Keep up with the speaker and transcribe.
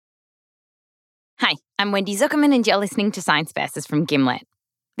Hi, I'm Wendy Zuckerman and you're listening to Science Versus from Gimlet.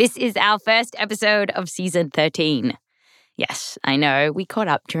 This is our first episode of Season 13. Yes, I know we caught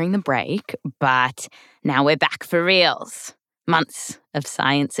up during the break, but now we're back for reals. Months of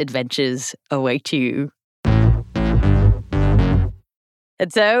science adventures await you. And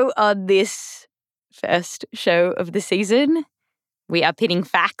so on this first show of the season, we are pitting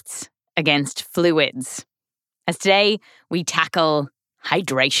facts against fluids. As today, we tackle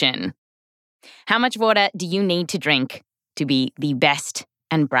hydration. How much water do you need to drink to be the best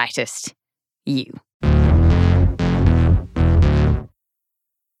and brightest you?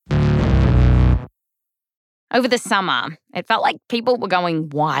 Over the summer, it felt like people were going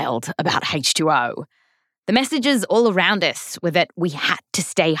wild about H2O. The messages all around us were that we had to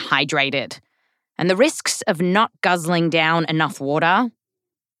stay hydrated, and the risks of not guzzling down enough water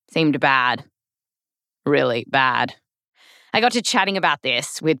seemed bad. Really bad. I got to chatting about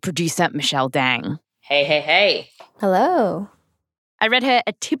this with producer Michelle Dang. Hey. Hello. I read her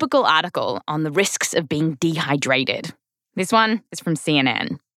a typical article on the risks of being dehydrated. This one is from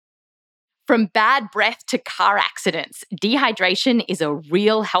CNN. From bad breath to car accidents, dehydration is a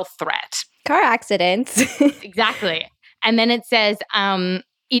real health threat. Car accidents. Exactly. And then it says,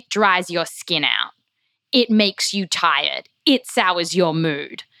 it dries your skin out. It makes you tired. It sours your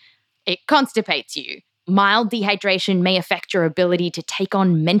mood. It constipates you. Mild dehydration may affect your ability to take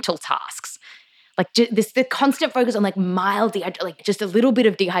on mental tasks. Like the constant focus on mild dehydration, just a little bit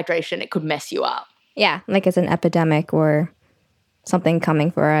of dehydration, it could mess you up. Yeah, like it's an epidemic or something coming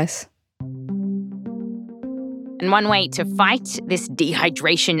for us. And one way to fight this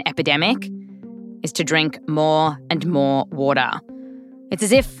dehydration epidemic is to drink more and more water. It's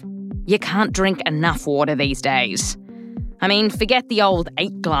as if you can't drink enough water these days. I mean, forget the old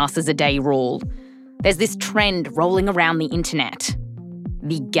 8 glasses a day rule. There's this trend rolling around the internet.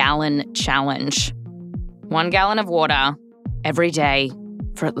 The gallon challenge. 1 gallon of water every day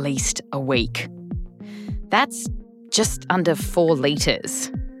for at least a week. That's just under 4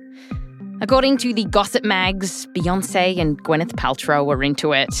 litres. According to the gossip mags, Beyoncé and Gwyneth Paltrow were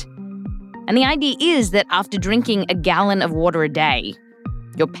into it. And the idea is that after drinking a gallon of water a day,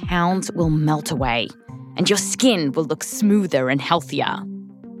 your pounds will melt away and your skin will look smoother and healthier.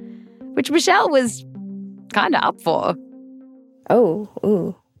 Which Michelle was kind of up for. Oh,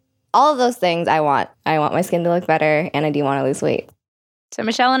 ooh. All of those things I want. I want my skin to look better and I do want to lose weight. So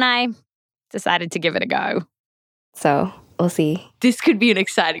Michelle and I decided to give it a go. So we'll see. This could be an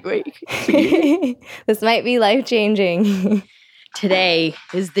exciting week. This might be life-changing. Today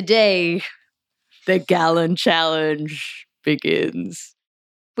is the day the gallon challenge begins.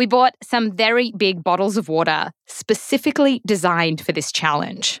 We bought some very big bottles of water specifically designed for this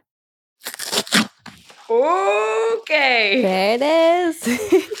challenge. Okay. There it is.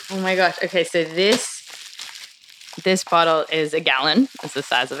 Oh my gosh. Okay, so this bottle is a gallon. It's the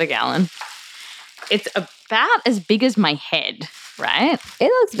size of a gallon. It's about as big as my head, right? It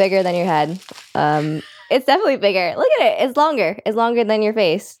looks bigger than your head. It's definitely bigger. Look at it. It's longer. It's longer than your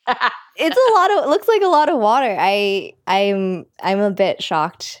face. It's it looks like a lot of water. I'm a bit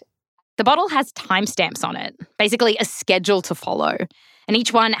shocked. The bottle has timestamps on it, basically a schedule to follow. And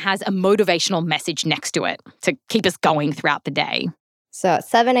each one has a motivational message next to it to keep us going throughout the day. So at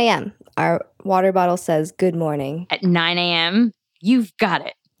 7 a.m., our water bottle says, good morning. At 9 a.m., you've got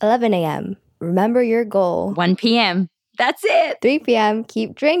it. 11 a.m., remember your goal. 1 p.m., that's it. 3 p.m.,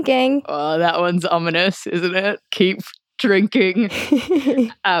 keep drinking. Oh, that one's ominous, isn't it? Keep drinking.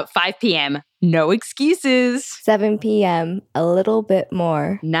 5 p.m., no excuses. 7 p.m., a little bit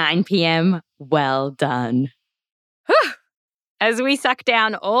more. 9 p.m., well done. Whew. As we suck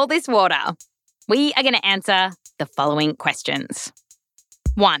down all this water, we are going to answer the following questions.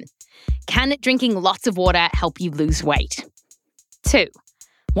 1. Can drinking lots of water help you lose weight? 2.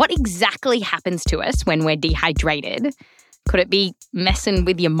 What exactly happens to us when we're dehydrated? Could it be messing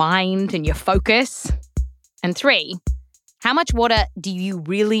with your mind and your focus? And 3. How much water do you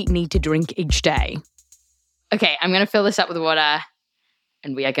really need to drink each day? Okay, I'm going to fill this up with water.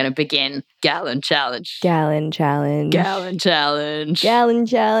 And we are going to begin Gallon Challenge. Gallon Challenge. Gallon Challenge. Gallon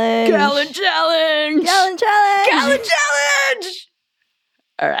Challenge. Gallon Challenge. Gallon Challenge. Gallon Challenge.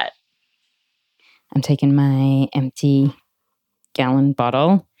 All right. I'm taking my empty gallon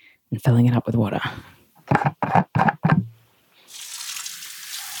bottle and filling it up with water.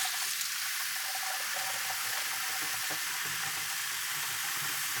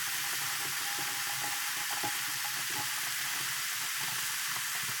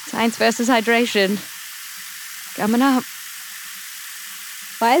 Science versus hydration. Coming up.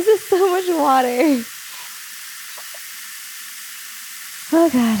 Why is this so much water? Oh,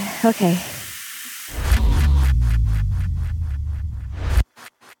 God. Okay.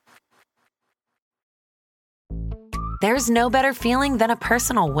 There's no better feeling than a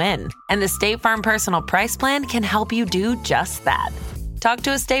personal win, and the State Farm Personal Price Plan can help you do just that. Talk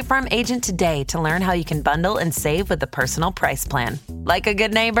to a State Farm agent today to learn how you can bundle and save with the Personal Price Plan. Like a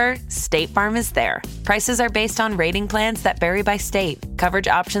good neighbor, State Farm is there. Prices are based on rating plans that vary by state. Coverage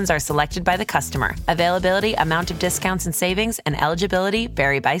options are selected by the customer. Availability, amount of discounts and savings, and eligibility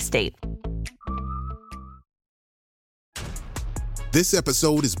vary by state. This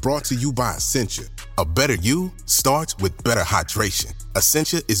episode is brought to you by Essentia. A better you starts with better hydration.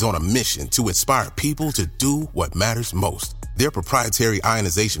 Essentia is on a mission to inspire people to do what matters most. Their proprietary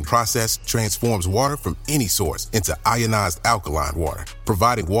ionization process transforms water from any source into ionized alkaline water,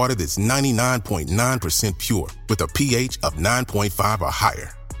 providing water that's 99.9% pure with a pH of 9.5 or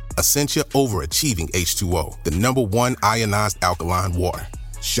higher. Essentia overachieving H2O, the #1 ionized alkaline water.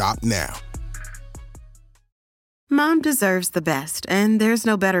 Shop now. Mom deserves the best, and there's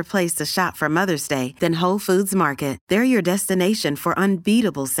no better place to shop for Mother's Day than Whole Foods Market. They're your destination for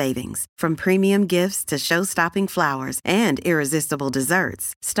unbeatable savings, from premium gifts to show-stopping flowers and irresistible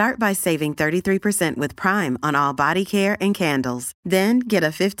desserts. Start by saving 33% with Prime on all body care and candles. Then get a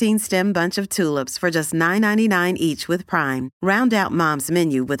 15-stem bunch of tulips for just $9.99 each with Prime. Round out Mom's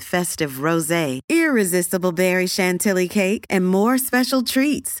menu with festive rosé, irresistible berry chantilly cake, and more special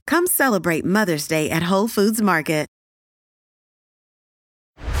treats. Come celebrate Mother's Day at Whole Foods Market.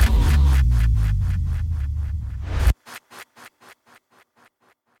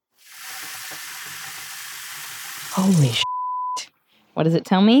 Holy shit. What does it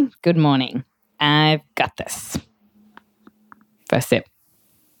tell me? Good morning. I've got this. First sip.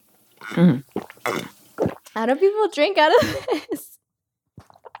 How do people drink out of this?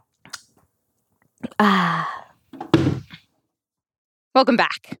 Welcome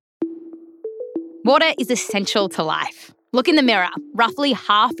back. Water is essential to life. Look in the mirror. Roughly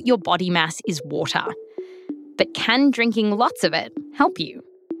half your body mass is water. But can drinking lots of it help you?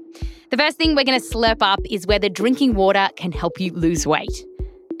 The first thing we're going to slurp up is whether drinking water can help you lose weight.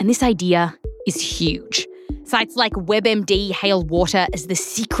 And this idea is huge. Sites like WebMD hail water as the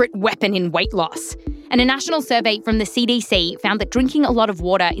secret weapon in weight loss. And a national survey from the CDC found that drinking a lot of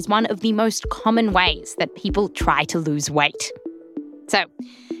water is one of the most common ways that people try to lose weight. So,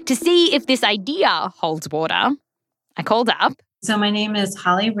 to see if this idea holds water, I called up. So my name is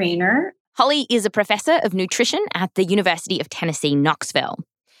Holly Rayner. Holly is a professor of nutrition at the University of Tennessee, Knoxville.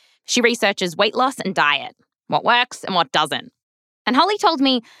 She researches weight loss and diet, what works and what doesn't. And Holly told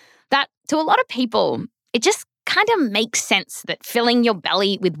me that to a lot of people, it just kind of makes sense that filling your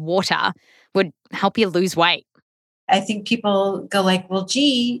belly with water would help you lose weight. I think people go like, well,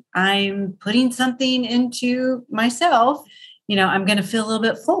 gee, I'm putting something into myself. I'm going to feel a little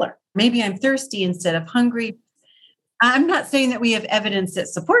bit fuller. Maybe I'm thirsty instead of hungry. I'm not saying that we have evidence that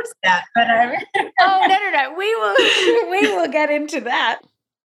supports that, but no. We will get into that.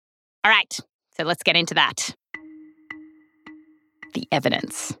 All right, so let's get into that. The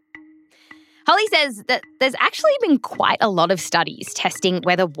evidence. Holly says that there's actually been quite a lot of studies testing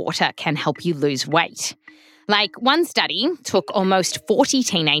whether water can help you lose weight. Like, one study took almost 40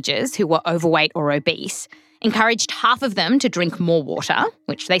 teenagers who were overweight or obese, encouraged half of them to drink more water,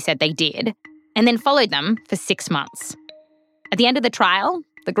 which they said they did, and then followed them for 6 months. At the end of the trial,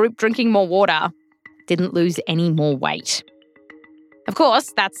 the group drinking more water didn't lose any more weight. Of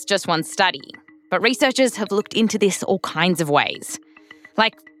course, that's just one study, but researchers have looked into this all kinds of ways.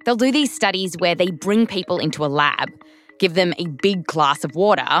 Like, they'll do these studies where they bring people into a lab, give them a big glass of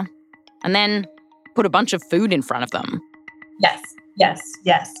water, and then put a bunch of food in front of them.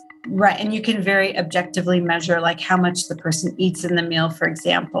 Yes. Right. And you can very objectively measure like how much the person eats in the meal, for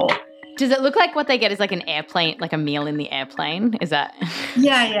example. Does it look like what they get is like an airplane, like a meal in the airplane? Is that?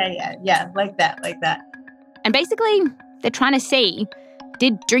 Yeah. Like that. And basically, they're trying to see,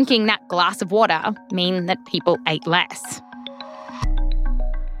 did drinking that glass of water mean that people ate less?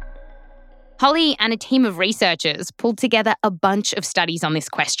 Holly and a team of researchers pulled together a bunch of studies on this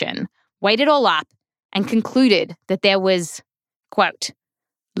question, weighed it all up, and concluded that there was, quote,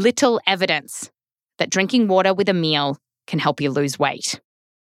 little evidence that drinking water with a meal can help you lose weight.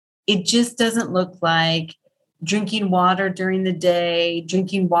 It just doesn't look like drinking water during the day,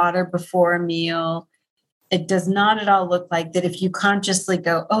 drinking water before a meal. It does not at all look like that if you consciously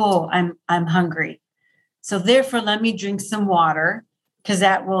go, oh, I'm hungry. So therefore, let me drink some water because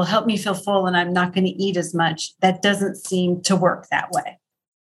that will help me feel full and I'm not going to eat as much. That doesn't seem to work that way.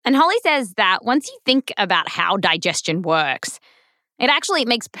 And Holly says that once you think about how digestion works, it actually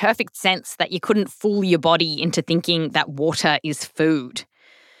makes perfect sense that you couldn't fool your body into thinking that water is food.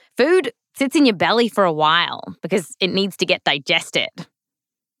 Food sits in your belly for a while because it needs to get digested.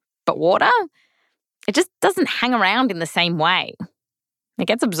 But water? It just doesn't hang around in the same way. It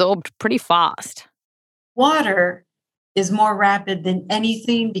gets absorbed pretty fast. Water is more rapid than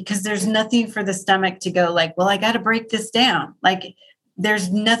anything because there's nothing for the stomach to go like, well, I got to break this down. Like there's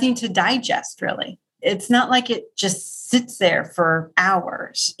nothing to digest really. It's not like it just sits there for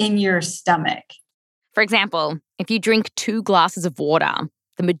hours in your stomach. For example, if you drink 2 glasses of water,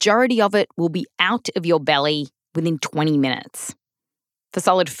 the majority of it will be out of your belly within 20 minutes. For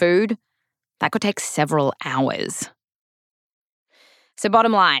solid food, that could take several hours. So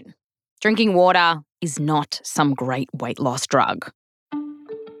bottom line, drinking water is not some great weight loss drug.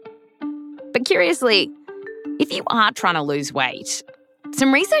 But curiously, if you are trying to lose weight,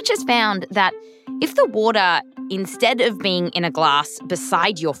 some research has found that if the water, instead of being in a glass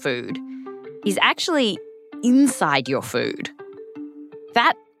beside your food, is actually inside your food,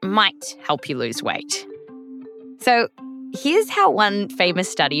 that might help you lose weight. So here's how one famous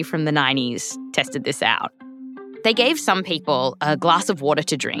study from the 90s tested this out. They gave some people a glass of water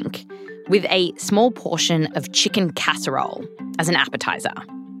to drink with a small portion of chicken casserole as an appetizer.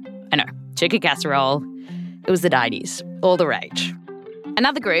 I know, chicken casserole. It was the 90s, all the rage.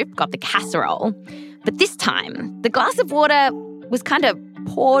 Another group got the casserole, but this time the glass of water was kind of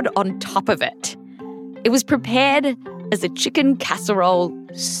poured on top of it. It was prepared as a chicken casserole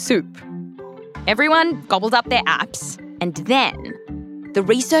soup. Everyone gobbled up their apps, and then the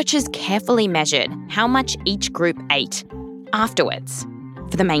researchers carefully measured how much each group ate afterwards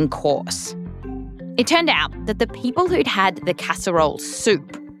for the main course. It turned out that the people who'd had the casserole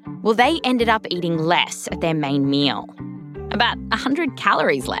soup, well, they ended up eating less at their main meal, about 100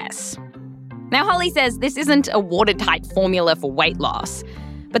 calories less. Now, Holly says this isn't a watertight formula for weight loss,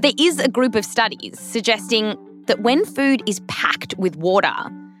 but there is a group of studies suggesting that when food is packed with water,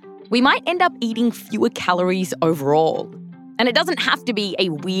 we might end up eating fewer calories overall. And it doesn't have to be a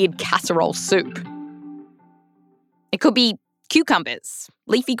weird casserole soup. It could be cucumbers,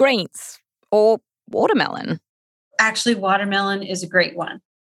 leafy greens, or watermelon. Actually, watermelon is a great one.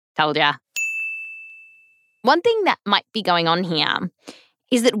 Told ya. One thing that might be going on here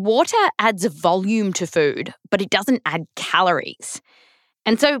is that water adds volume to food, but it doesn't add calories.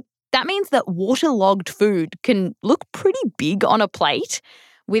 And so that means that waterlogged food can look pretty big on a plate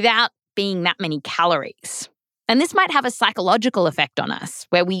without being that many calories. And this might have a psychological effect on us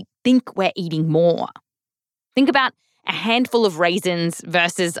where we think we're eating more. Think about a handful of raisins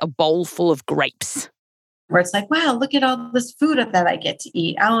versus a bowl full of grapes. Where it's like, wow, look at all this food that I get to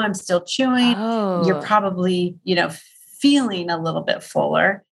eat. Oh, I'm still chewing. Oh. You're probably, feeling a little bit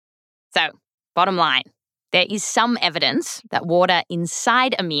fuller. So, bottom line, there is some evidence that water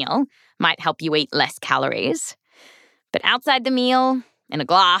inside a meal might help you eat less calories. But outside the meal, in a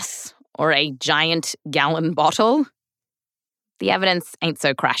glass or a giant gallon bottle, the evidence ain't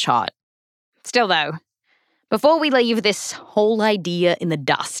so crash hot. Still though, before we leave this whole idea in the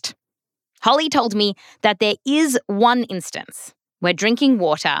dust, Holly told me that there is one instance where drinking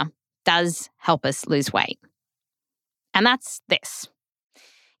water does help us lose weight. And that's this.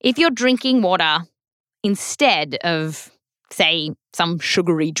 If you're drinking water instead of, say, some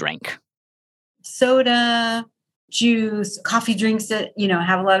sugary drink. Soda, juice, coffee drinks that,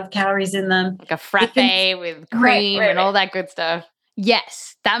 have a lot of calories in them. Like a frappe with cream and all that good stuff.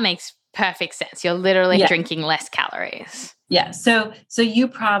 Yes, that makes perfect sense. You're literally drinking less calories. Yeah. So you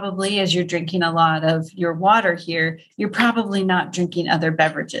probably, as you're drinking a lot of your water here, you're probably not drinking other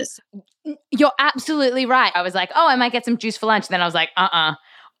beverages. You're absolutely right. I was like, oh, I might get some juice for lunch. And then I was like,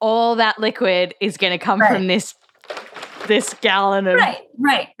 all that liquid is going to come from this gallon of...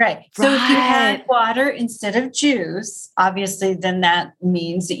 Right. So if you had water instead of juice, obviously then that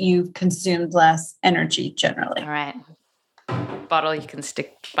means that you've consumed less energy generally. All right. Bottle you can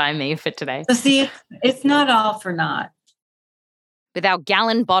stick by me for today. So see, it's not all for naught. With our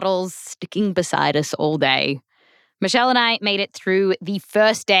gallon bottles sticking beside us all day, Michelle and I made it through the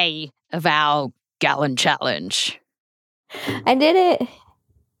first day of our gallon challenge. I did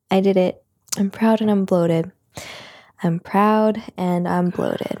it. I'm proud and I'm bloated. I'm proud and I'm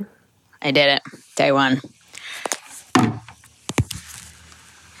bloated. I did it. Day 1. And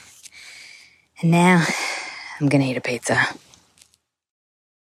now I'm going to eat a pizza.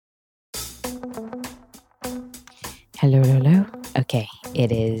 Hello. Okay,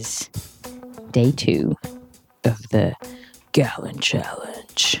 it is day 2 of the gallon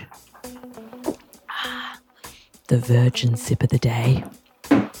challenge. The virgin sip of the day.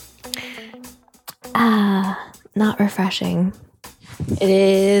 Not refreshing. It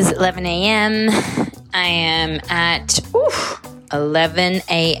is 11 a.m. I am at 11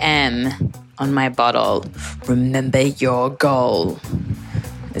 a.m. on my bottle. Remember your goal,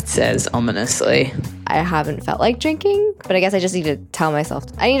 it says ominously. I haven't felt like drinking, but I guess I just need to tell myself,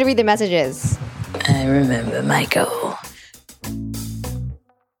 I need to read the messages. I remember, Michael.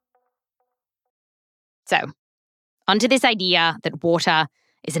 So, onto this idea that water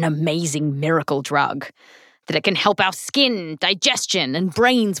is an amazing miracle drug, that it can help our skin, digestion, and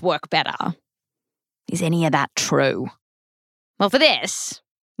brains work better. Is any of that true? Well, for this,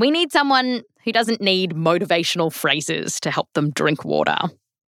 we need someone who doesn't need motivational phrases to help them drink water.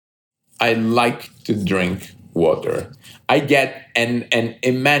 I like to drink water. I get an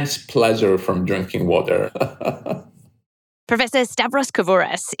immense pleasure from drinking water. Professor Stavros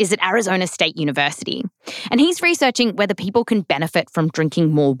Kavouras is at Arizona State University, and he's researching whether people can benefit from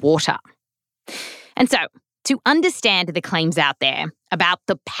drinking more water. And so, to understand the claims out there about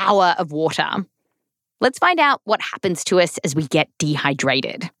the power of water, let's find out what happens to us as we get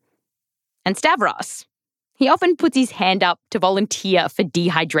dehydrated. And Stavros, he often puts his hand up to volunteer for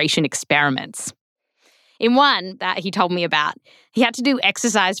dehydration experiments. In one that he told me about, he had to do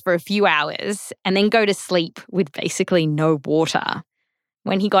exercise for a few hours and then go to sleep with basically no water.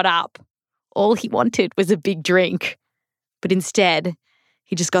 When he got up, all he wanted was a big drink. But instead,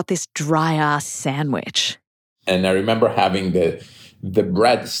 he just got this dry-ass sandwich. And I remember having the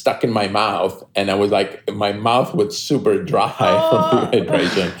bread stuck in my mouth, and I was like, my mouth was super dry from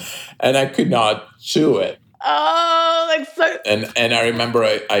dehydration, and I could not chew it. Oh, like so. And I remember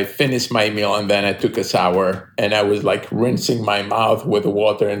I finished my meal, and then I took a shower, and I was like rinsing my mouth with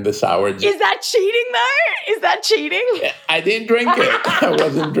water in the shower. Is that cheating though? Is that cheating? I didn't drink it. I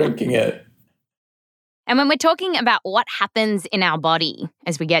wasn't drinking it. And when we're talking about what happens in our body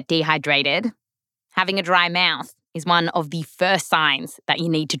as we get dehydrated, having a dry mouth is one of the first signs that you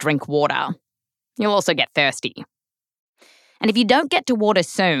need to drink water. You'll also get thirsty. And if you don't get to water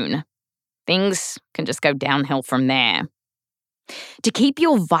soon, things can just go downhill from there. To keep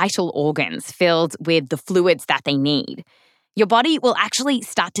your vital organs filled with the fluids that they need, your body will actually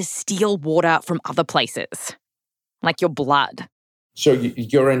start to steal water from other places, like your blood. So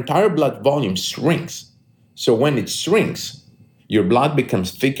your entire blood volume shrinks. So when it shrinks, your blood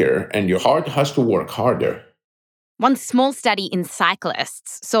becomes thicker and your heart has to work harder. One small study in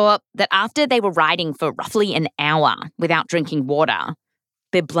cyclists saw that after they were riding for roughly an hour without drinking water,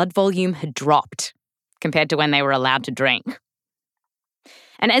 their blood volume had dropped compared to when they were allowed to drink.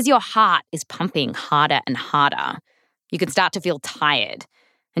 And as your heart is pumping harder and harder, you can start to feel tired,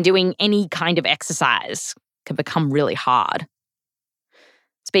 and doing any kind of exercise can become really hard.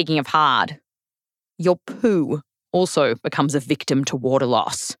 Speaking of hard, your poo also becomes a victim to water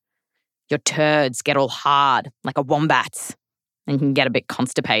loss. Your turds get all hard, like a wombat's, and you can get a bit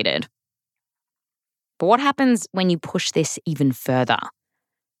constipated. But what happens when you push this even further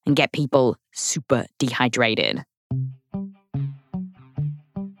and get people super dehydrated?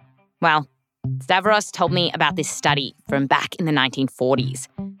 Well, Stavros told me about this study from back in the 1940s.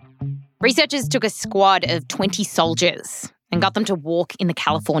 Researchers took a squad of 20 soldiers and got them to walk in the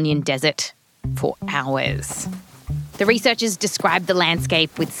Californian desert for hours. The researchers described the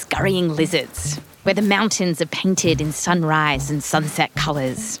landscape with scurrying lizards, where the mountains are painted in sunrise and sunset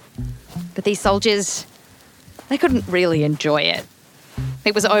colours. But these soldiers, they couldn't really enjoy it.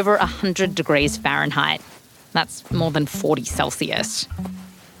 It was over 100 degrees Fahrenheit. That's more than 40 Celsius.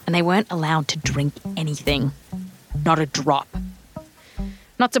 And they weren't allowed to drink anything. Not a drop.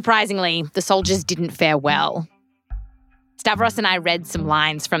 Not surprisingly, the soldiers didn't fare well. Stavros and I read some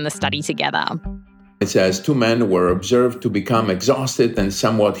lines from the study together. It says 2 men were observed to become exhausted and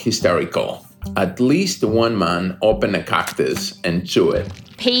somewhat hysterical. At least one man opened a cactus and chewed it.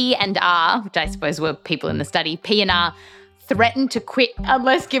 P and R, which I suppose were people in the study, P and R threatened to quit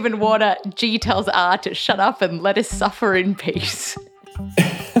unless given water. G tells R to shut up and let us suffer in peace.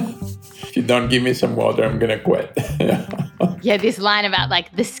 If you don't give me some water, I'm going to quit. Yeah, this line about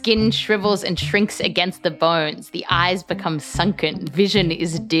like the skin shrivels and shrinks against the bones, the eyes become sunken, vision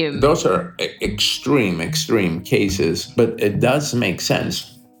is dim. Those are extreme cases, but it does make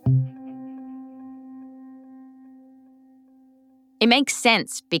sense. It makes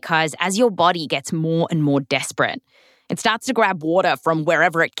sense because as your body gets more and more desperate, it starts to grab water from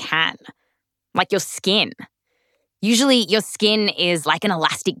wherever it can, like your skin. Usually your skin is like an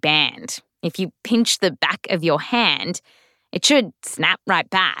elastic band. If you pinch the back of your hand, it should snap right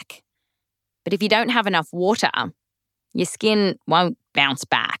back. But if you don't have enough water, your skin won't bounce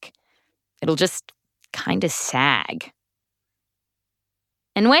back. It'll just kind of sag.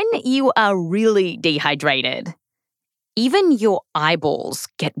 And when you are really dehydrated, even your eyeballs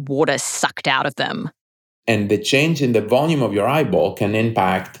get water sucked out of them. And the change in the volume of your eyeball can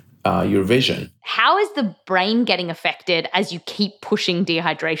impact your vision. How is the brain getting affected as you keep pushing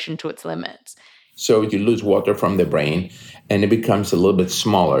dehydration to its limits? So you lose water from the brain and it becomes a little bit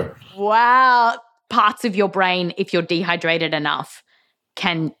smaller. Wow. Parts of your brain, if you're dehydrated enough,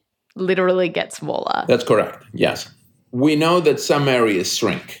 can literally get smaller. That's correct. Yes. We know that some areas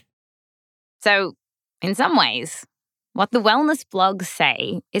shrink. So, in some ways, what the wellness blogs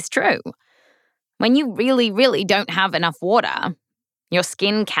say is true. When you really, really don't have enough water, your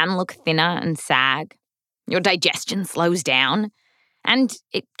skin can look thinner and sag, your digestion slows down, and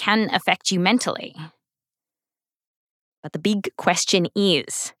it can affect you mentally. But the big question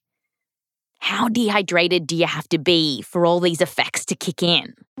is, how dehydrated do you have to be for all these effects to kick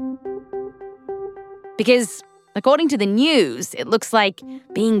in? Because according to the news, it looks like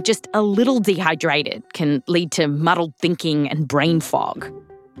being just a little dehydrated can lead to muddled thinking and brain fog.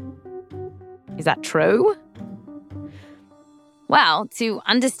 Is that true? Well, to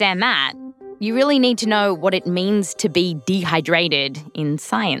understand that, you really need to know what it means to be dehydrated in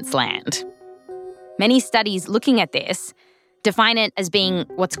science land. Many studies looking at this define it as being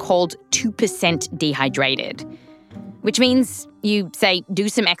what's called 2% dehydrated, which means you, say, do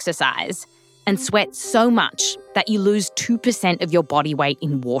some exercise and sweat so much that you lose 2% of your body weight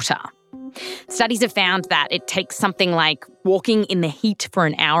in water. Studies have found that it takes something like walking in the heat for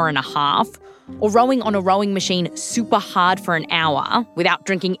an hour and a half or rowing on a rowing machine super hard for an hour without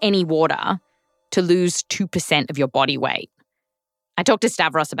drinking any water to lose 2% of your body weight. I talked to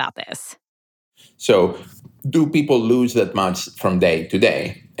Stavros about this. So, do people lose that much from day to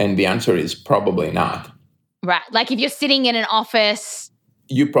day? And the answer is probably not. Right. Like if you're sitting in an office,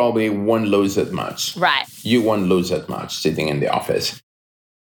 you probably won't lose that much. Right. You won't lose that much sitting in the office.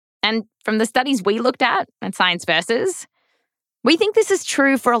 And from the studies we looked at Science Versus, we think this is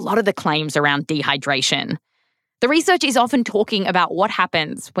true for a lot of the claims around dehydration. The research is often talking about what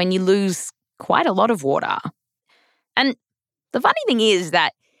happens when you lose quite a lot of water. And the funny thing is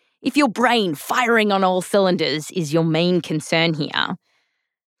that if your brain firing on all cylinders is your main concern here,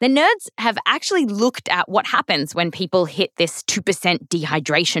 the nerds have actually looked at what happens when people hit this 2%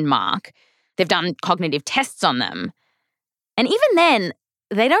 dehydration mark. They've done cognitive tests on them. And even then,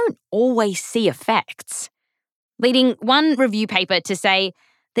 they don't always see effects, leading one review paper to say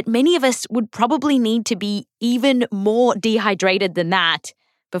that many of us would probably need to be even more dehydrated than that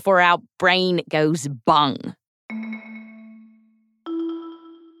before our brain goes bung.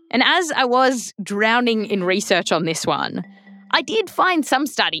 And as I was drowning in research on this one, I did find some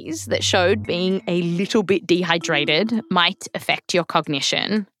studies that showed being a little bit dehydrated might affect your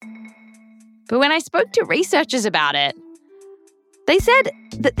cognition. But when I spoke to researchers about it, they said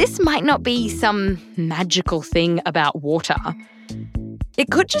that this might not be some magical thing about water.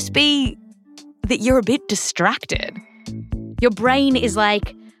 It could just be that you're a bit distracted. Your brain is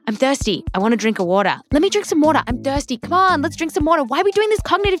like, I'm thirsty. I want to drink a water. Let me drink some water. I'm thirsty. Come on, let's drink some water. Why are we doing this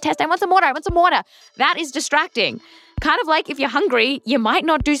cognitive test? I want some water. I want some water. That is distracting. Kind of like if you're hungry, you might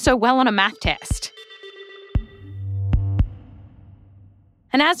not do so well on a math test.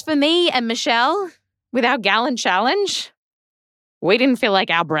 And as for me and Michelle, with our gallon challenge, we didn't feel like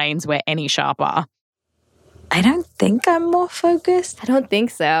our brains were any sharper. I don't think I'm more focused. I don't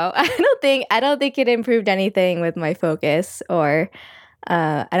think so. I don't think it improved anything with my focus, or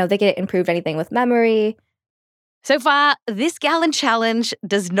I don't think it improved anything with memory. So far, this gallon challenge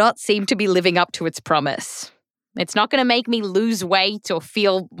does not seem to be living up to its promise. It's not going to make me lose weight or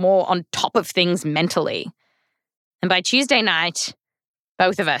feel more on top of things mentally. And by Tuesday night,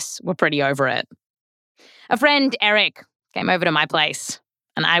 both of us were pretty over it. A friend, Eric, came over to my place,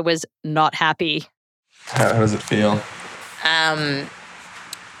 and I was not happy. How does it feel?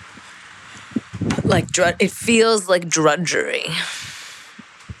 It feels like drudgery.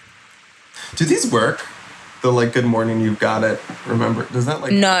 Do these work? The good morning, you've got it. Remember, does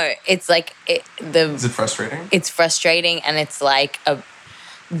that No, it's like Is it frustrating? It's frustrating, and it's like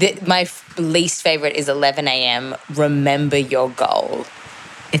my least favorite is 11 a.m. Remember your goal.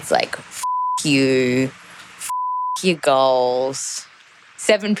 It's like you, your goals.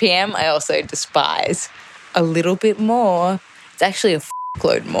 7 p.m. I also despise a little bit more. It's actually a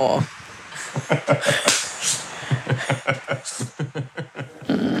load more.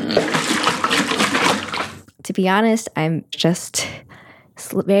 To be honest, I'm just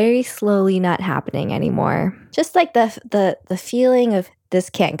very slowly not happening anymore. Just like the feeling of this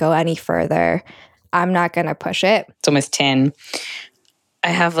can't go any further. I'm not going to push it. It's almost 10. I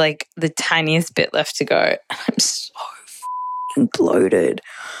have the tiniest bit left to go. I'm so bloated.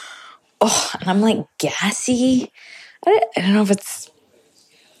 Oh, and I'm gassy. I don't know if it's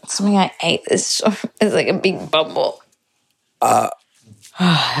something I ate. It's like a big bubble.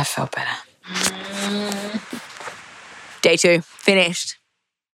 I felt better. Day 2, finished.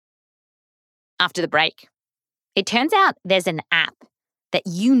 after the break. It turns out there's an app that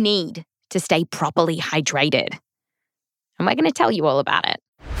you need to stay properly hydrated. And we're going to tell you all about it.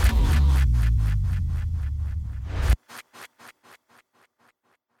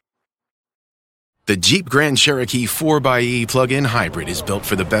 The Jeep Grand Cherokee 4xe plug-in hybrid is built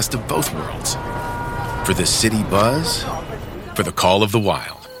for the best of both worlds. For the city buzz, for the call of the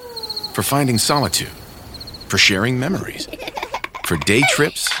wild, for finding solitude, for sharing memories, for day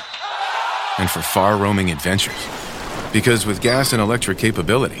trips, and for far-roaming adventures. Because with gas and electric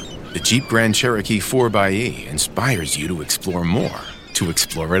capability, the Jeep Grand Cherokee 4xe inspires you to explore more, to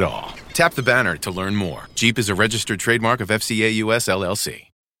explore it all. Tap the banner to learn more. Jeep is a registered trademark of FCA US LLC.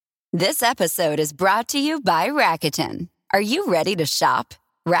 This episode is brought to you by Rakuten. Are you ready to shop?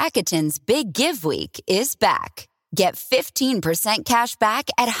 Rakuten's Big Give Week is back. Get 15% cash back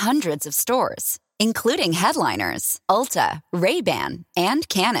at hundreds of stores, including headliners, Ulta, Ray-Ban, and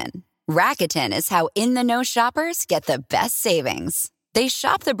Canon. Rakuten is how in-the-know shoppers get the best savings. They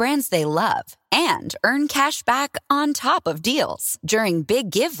shop the brands they love and earn cash back on top of deals during Big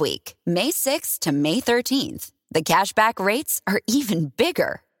Give Week, May 6th to May 13th. The cashback rates are even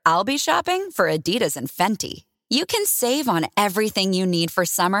bigger. I'll be shopping for Adidas and Fenty. You can save on everything you need for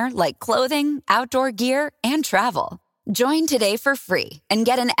summer, like clothing, outdoor gear, and travel. Join today for free and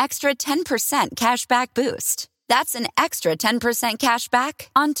get an extra 10% cashback boost. That's an extra 10% cash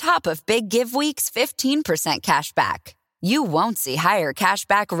back on top of Big Give Week's 15% cash back. You won't see higher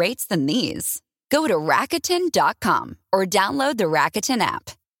cashback rates than these. Go to Rakuten.com or download the Rakuten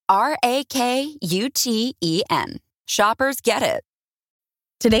app. Rakuten. Shoppers get it.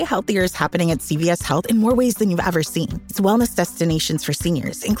 Today, Healthier is happening at CVS Health in more ways than you've ever seen. It's wellness destinations for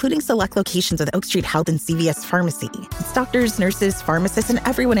seniors, including select locations with Oak Street Health and CVS Pharmacy. It's doctors, nurses, pharmacists, and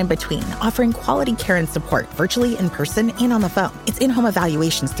everyone in between, offering quality care and support virtually, in person, and on the phone. It's in-home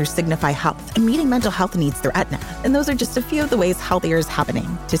evaluations through Signify Health and meeting mental health needs through Aetna. And those are just a few of the ways Healthier is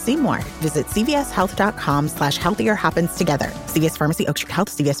happening. To see more, visit cvshealth.com/healthier happens together. CVS Pharmacy, Oak Street Health,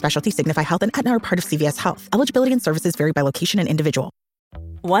 CVS Specialty, Signify Health, and Aetna are part of CVS Health. Eligibility and services vary by location and individual.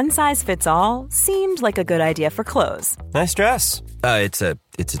 One size fits all seemed like a good idea for clothes. Nice dress. It's a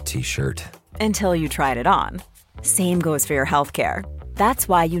t-shirt. Until you tried it on. Same goes for your healthcare. That's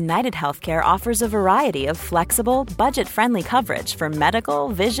why United Healthcare offers a variety of flexible, budget-friendly coverage for medical,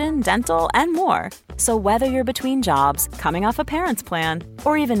 vision, dental, and more. So whether you're between jobs, coming off a parent's plan,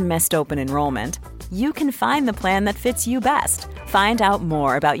 or even missed open enrollment, you can find the plan that fits you best. Find out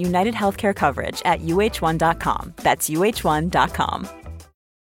more about United Healthcare coverage at uh1.com. That's uh1.com.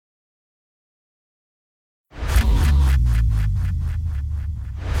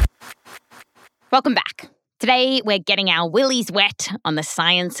 Welcome back. Today, we're getting our willies wet on the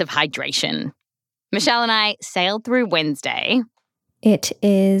science of hydration. Michelle and I sailed through Wednesday. It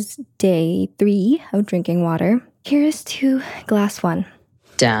is day 3 of drinking water. Here's to glass 1.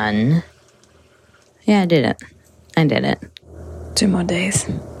 Done. Yeah, I did it. 2 more days.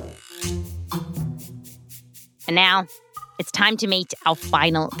 And now, it's time to meet our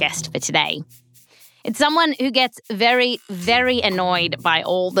final guest for today. It's someone who gets very, very annoyed by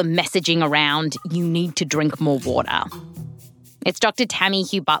all the messaging around you need to drink more water. It's Dr. Tammy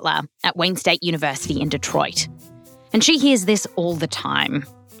Hugh Butler at Wayne State University in Detroit. And she hears this all the time.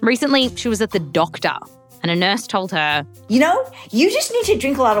 Recently, she was at the doctor and a nurse told her, you just need to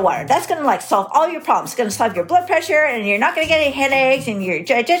drink a lot of water. That's going to solve all your problems. It's going to solve your blood pressure and you're not going to get any headaches and your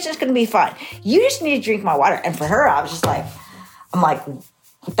digestion's going to be fine. You just need to drink more water. And for her, I was just I'm like,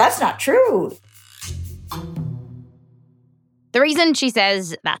 that's not true. The reason she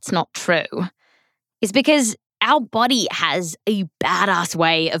says that's not true is because our body has a badass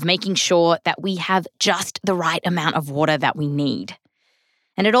way of making sure that we have just the right amount of water that we need.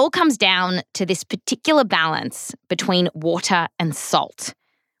 And it all comes down to this particular balance between water and salt,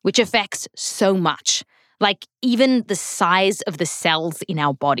 which affects so much, like even the size of the cells in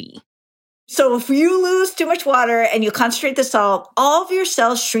our body. So if you lose too much water and you concentrate the salt, all of your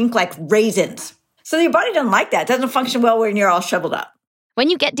cells shrink like raisins. So your body doesn't like that. It doesn't function well when you're all shriveled up. When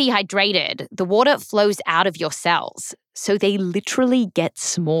you get dehydrated, the water flows out of your cells, so they literally get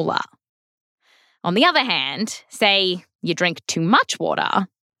smaller. On the other hand, say you drink too much water.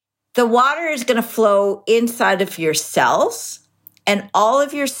 The water is going to flow inside of your cells, and all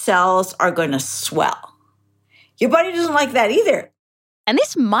of your cells are going to swell. Your body doesn't like that either. And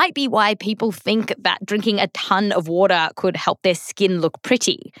this might be why people think that drinking a ton of water could help their skin look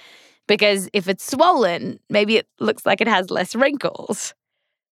pretty. Because if it's swollen, maybe it looks like it has less wrinkles.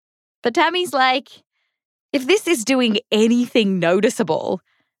 But Tammy's like, if this is doing anything noticeable,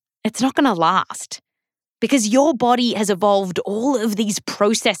 it's not going to last. because your body has evolved all of these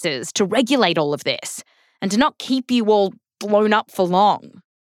processes to regulate all of this and to not keep you all blown up for long.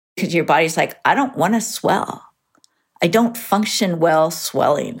 Because your body's like, I don't want to swell. I don't function well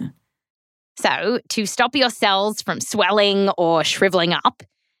swelling. So, to stop your cells from swelling or shriveling up,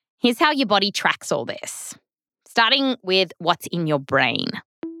 here's how your body tracks all this, starting with what's in your brain.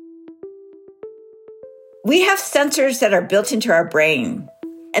 We have sensors that are built into our brain,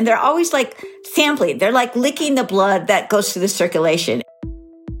 and they're always like sampling. They're like licking the blood that goes through the circulation.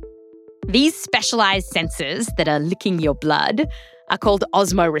 These specialized sensors that are licking your blood are called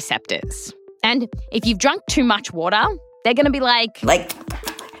osmoreceptors. And if you've drunk too much water, they're going to be like,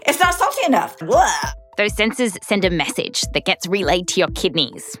 it's not salty enough. Blah. Those sensors send a message that gets relayed to your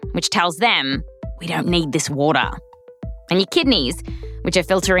kidneys, which tells them, we don't need this water. And your kidneys, which are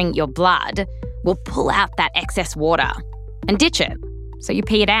filtering your blood, will pull out that excess water and ditch it, so you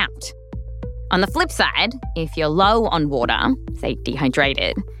pee it out. On the flip side, if you're low on water, say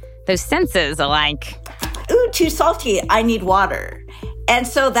dehydrated, those sensors are like, ooh, too salty, I need water. And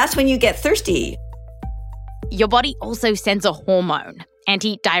so that's when you get thirsty. Your body also sends a hormone,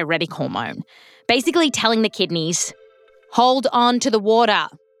 antidiuretic hormone, basically telling the kidneys, hold on to the water.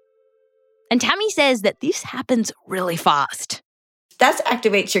 And Tammy says that this happens really fast. That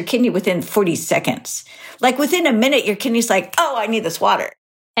activates your kidney within 40 seconds. Like within a minute, your kidney's like, oh, I need this water.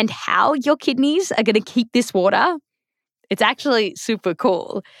 And how your kidneys are going to keep this water, it's actually super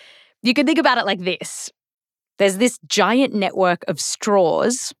cool. You can think about it like this. There's this giant network of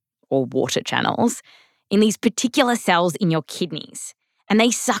straws, or water channels, in these particular cells in your kidneys. And they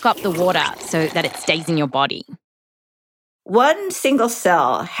suck up the water so that it stays in your body. One single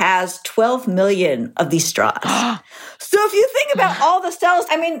cell has 12 million of these straws. So if you think about all the cells,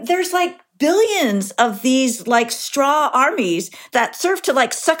 I mean, there's like billions of these like straw armies that serve to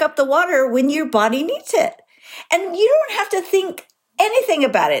like suck up the water when your body needs it. And you don't have to think anything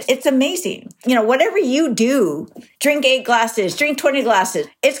about it. It's amazing. You know, whatever you do, drink 8 glasses, drink 20 glasses,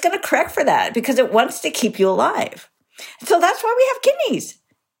 it's going to correct for that because it wants to keep you alive. So that's why we have kidneys.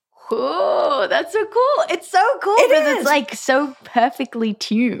 Oh, that's so cool. It's so cool because it's like so perfectly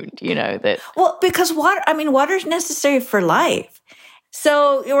tuned, you know, that. Well, because water is necessary for life.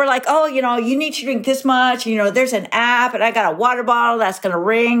 So you were like, oh, you know, you need to drink this much. You know, there's an app and I got a water bottle that's going to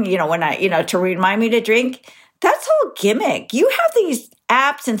ring, you know, when to remind me to drink. That's all gimmick. You have these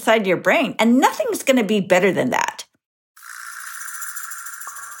apps inside your brain and nothing's going to be better than that.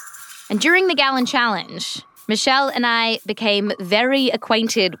 And during the Gallon Challenge, Michelle and I became very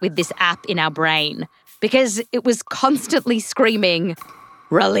acquainted with this app in our brain because it was constantly screaming,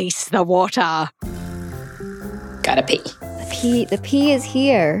 release the water. Gotta pee. The pee is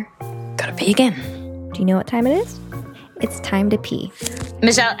here. Gotta pee again. Do you know what time it is? It's time to pee.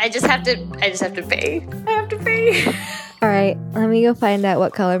 Michelle, I just have to pee. I have to pee. All right, let me go find out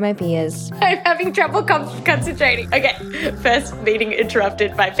what color my pee is. I'm having trouble concentrating. Okay, first meeting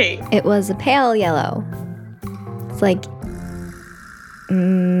interrupted by pee. It was a pale yellow. It's like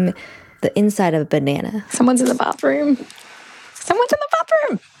the inside of a banana. Someone's in the bathroom. Someone's in the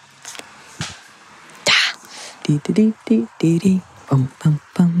bathroom. Dee dee dee dee dee dee. Bum bum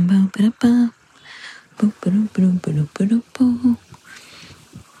bum bum ba bum. Boom boom boom boom boom boom.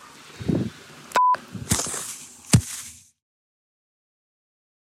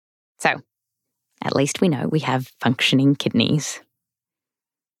 So, at least we know we have functioning kidneys.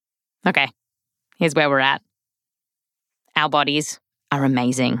 Okay, here's where we're at. Our bodies are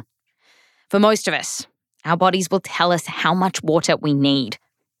amazing. For most of us, our bodies will tell us how much water we need.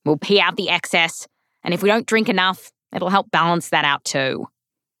 We'll pee out the excess, and if we don't drink enough, it'll help balance that out too.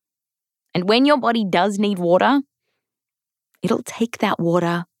 And when your body does need water, it'll take that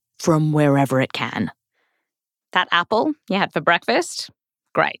water from wherever it can. That apple you had for breakfast?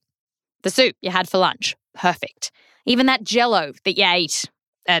 Great. The soup you had for lunch? Perfect. Even that Jell-O that you ate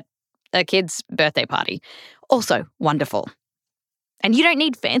at a kid's birthday party? Also wonderful. And you don't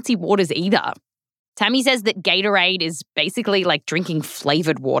need fancy waters either. Tammy says that Gatorade is basically like drinking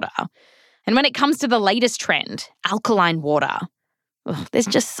flavored water. And when it comes to the latest trend, alkaline water, there's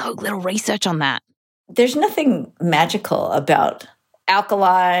just so little research on that. There's nothing magical about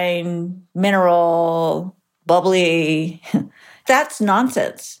alkaline, mineral, bubbly. That's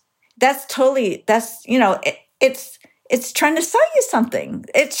nonsense. It's trying to sell you something.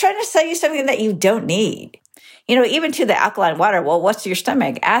 It's trying to sell you something that you don't need. You know, even to the alkaline water, well, what's your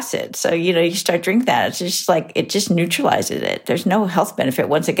stomach? Acid. So, you know, you start drinking that. It's just like, it just neutralizes it. There's no health benefit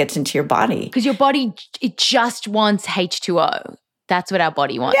once it gets into your body. Because your body, it just wants H2O. That's what our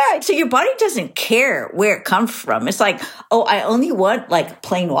body wants. Yeah, so your body doesn't care where it comes from. It's like, oh, I only want like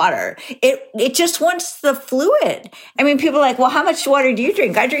plain water. It just wants the fluid. I mean, people are like, well, how much water do you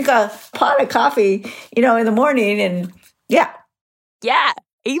drink? I drink a pot of coffee, in the morning, and yeah. Yeah,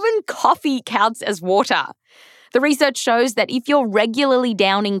 even coffee counts as water. The research shows that if you're regularly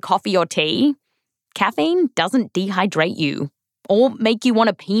downing coffee or tea, caffeine doesn't dehydrate you or make you want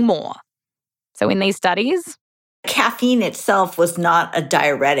to pee more. So in these studies, caffeine itself was not a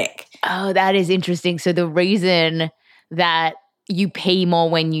diuretic. Oh, that is interesting. So the reason that you pee more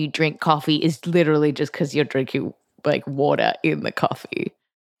when you drink coffee is literally just because you're drinking like water in the coffee.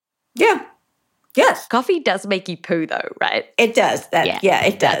 Yeah. Yes. Coffee does make you poo though, right? It does. Yeah,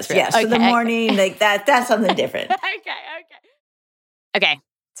 it does. Yeah. So the morning, like that's something different. Okay.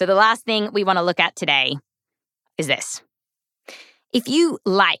 So the last thing we want to look at today is this. If you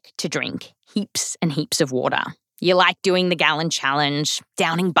like to drink heaps and heaps of water, you like doing the gallon challenge,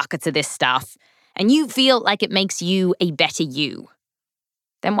 downing buckets of this stuff, and you feel like it makes you a better you,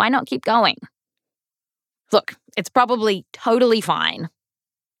 then why not keep going? Look, it's probably totally fine,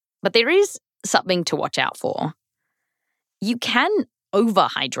 but there is something to watch out for. You can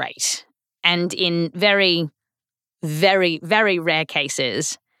overhydrate, and in very, very, very rare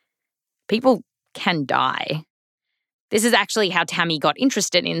cases, people can die. This is actually how Tammy got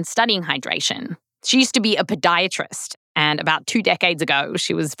interested in studying hydration. She used to be a podiatrist, and about 2 decades ago,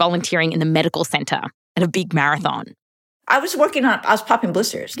 she was volunteering in the medical center at a big marathon. I was popping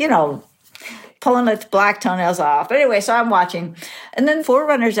blisters, pulling the black toenails off. But anyway, so I'm watching. And then 4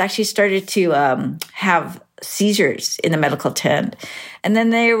 runners actually started to have seizures in the medical tent. And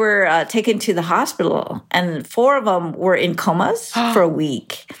then they were taken to the hospital, and 4 of them were in comas for a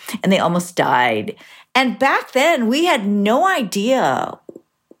week, and they almost died. And back then, we had no idea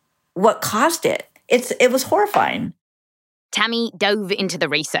what caused it. It was horrifying. Tammy dove into the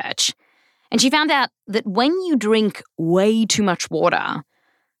research, and she found out that when you drink way too much water,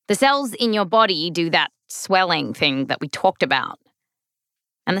 the cells in your body do that swelling thing that we talked about.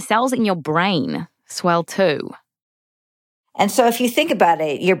 And the cells in your brain swell too. And so if you think about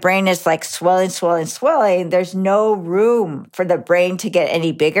it, your brain is like swelling. There's no room for the brain to get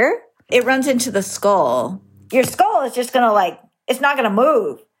any bigger. It runs into the skull. Your skull is just going to it's not going to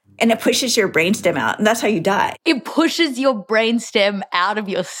move. And it pushes your brainstem out. And that's how you die. It pushes your brainstem out of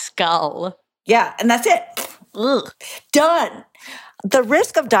your skull. Yeah, and that's it. Ugh. Done. The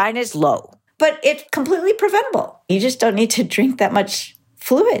risk of dying is low, but it's completely preventable. You just don't need to drink that much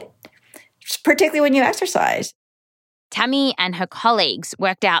fluid, particularly when you exercise. Tammy and her colleagues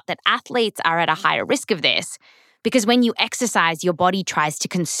worked out that athletes are at a higher risk of this because when you exercise, your body tries to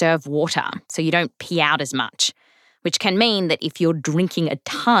conserve water so you don't pee out as much, which can mean that if you're drinking a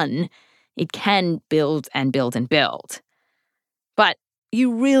ton, it can build and build and build. But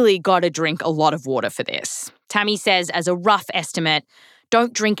you really got to drink a lot of water for this. Tammy says, as a rough estimate,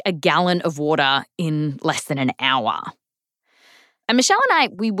 don't drink a gallon of water in less than an hour. And Michelle and I,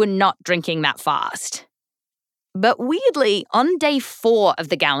 we were not drinking that fast. But weirdly, on day 4 of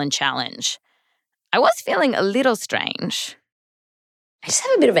the gallon challenge, I was feeling a little strange. I just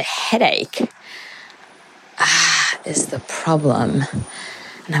have a bit of a headache. Is the problem.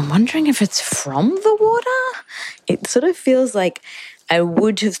 And I'm wondering if it's from the water. It sort of feels like I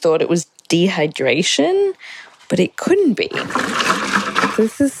would have thought it was dehydration, but it couldn't be.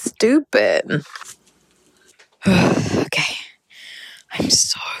 This is stupid. Okay. I'm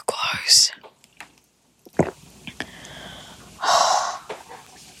so close.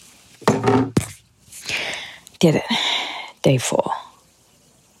 Did it. Day 4.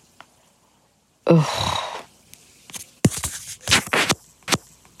 Ugh.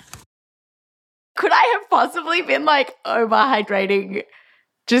 Could I have possibly been overhydrating?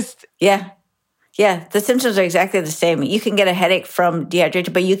 Yeah. The symptoms are exactly the same. You can get a headache from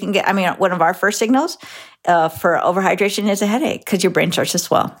dehydration, but one of our first signals for overhydration is a headache because your brain starts to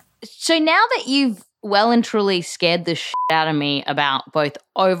swell. So now that you've well and truly scared the shit out of me about both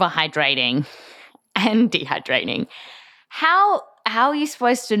overhydrating and dehydrating, how are you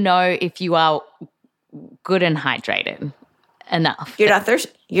supposed to know if you are good and hydrated enough? You're not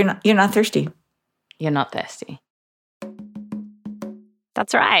thirsty. You're not thirsty. You're not thirsty.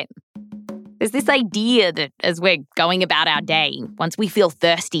 That's right. There's this idea that as we're going about our day, once we feel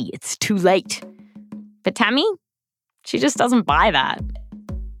thirsty, it's too late. But Tammy, she just doesn't buy that.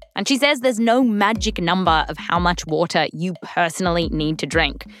 And she says there's no magic number of how much water you personally need to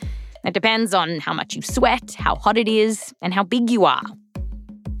drink. It depends on how much you sweat, how hot it is, and how big you are.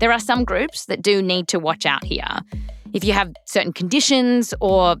 There are some groups that do need to watch out here. If you have certain conditions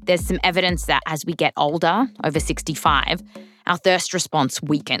or there's some evidence that as we get older, over 65, our thirst response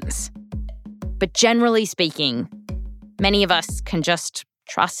weakens. But generally speaking, many of us can just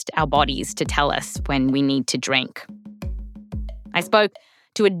trust our bodies to tell us when we need to drink. I spoke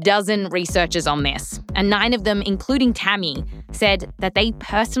to a dozen researchers on this, and 9 of them, including Tammy, said that they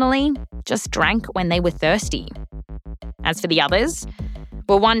personally just drank when they were thirsty. As for the others,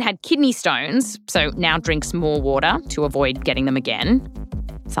 well, one had kidney stones, so now drinks more water to avoid getting them again.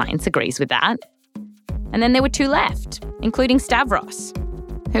 Science agrees with that. And then there were 2 left, including Stavros,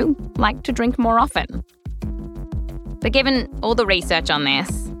 who liked to drink more often. But given all the research on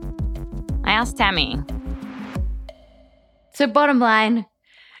this, I asked Tammy. So bottom line,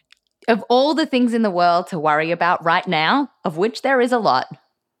 of all the things in the world to worry about right now, of which there is a lot,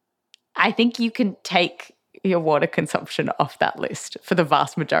 I think you can take your water consumption off that list for the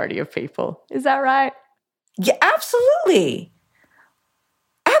vast majority of people. Is that right? Yeah, absolutely.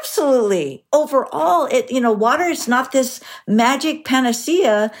 Absolutely. Overall, water is not this magic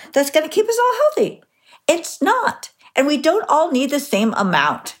panacea that's going to keep us all healthy. It's not. And we don't all need the same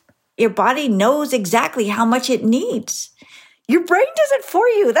amount. Your body knows exactly how much it needs. Your brain does it for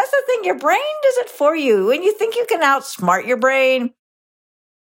you. That's the thing. Your brain does it for you. When you think you can outsmart your brain.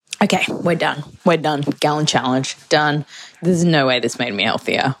 Okay, we're done. We're done. Gallon challenge. Done. There's no way this made me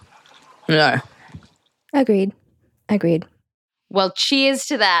healthier. No. Agreed. Well, cheers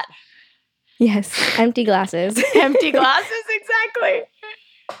to that. Yes, empty glasses. Empty glasses,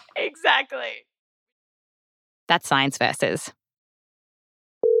 exactly. That's Science Versus.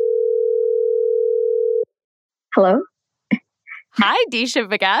 Hello? Hi, Disha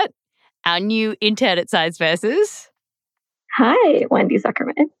Bhagat, our new intern at Science Versus. Hi, Wendy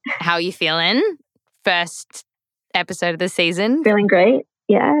Zuckerman. How are you feeling? First episode of the season. Feeling great,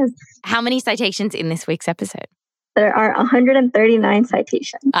 yes. How many citations in this week's episode? There are 139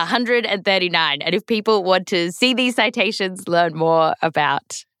 citations. 139. And if people want to see these citations, learn more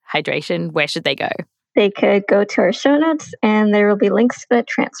about hydration, where should they go? They could go to our show notes and there will be links to the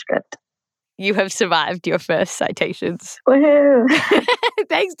transcript. You have survived your first citations. Woohoo!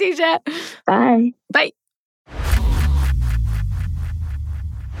 Thanks, Disha. Bye. Bye.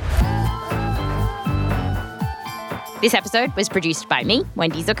 This episode was produced by me,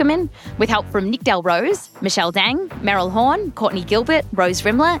 Wendy Zuckerman, with help from Nick Delrose, Michelle Dang, Meryl Horn, Courtney Gilbert, Rose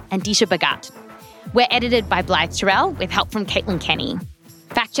Rimler, and Disha Bhagat. We're edited by Blythe Terrell with help from Caitlin Kenny.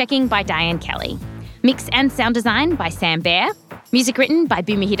 Fact-checking by Diane Kelly. Mix and sound design by Sam Baer. Music written by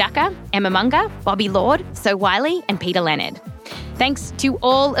Boomer Hidaka, Emma Munger, Bobby Lord, So Wiley, and Peter Leonard. Thanks to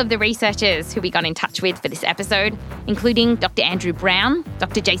all of the researchers who we got in touch with for this episode, including Dr. Andrew Brown,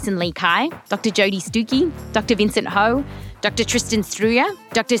 Dr. Jason Lee Kai, Dr. Jody Stuckey, Dr. Vincent Ho, Dr. Tristan Struyer,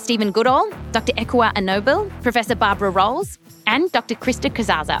 Dr. Stephen Goodall, Dr. Ekua Anobil, Professor Barbara Rolls, and Dr. Krista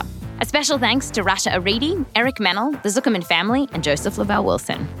Kazaza. A special thanks to Rasha Aridi, Eric Mennel, the Zuckerman family, and Joseph Lavelle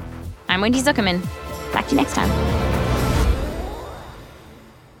Wilson. I'm Wendy Zuckerman. Back to you next time.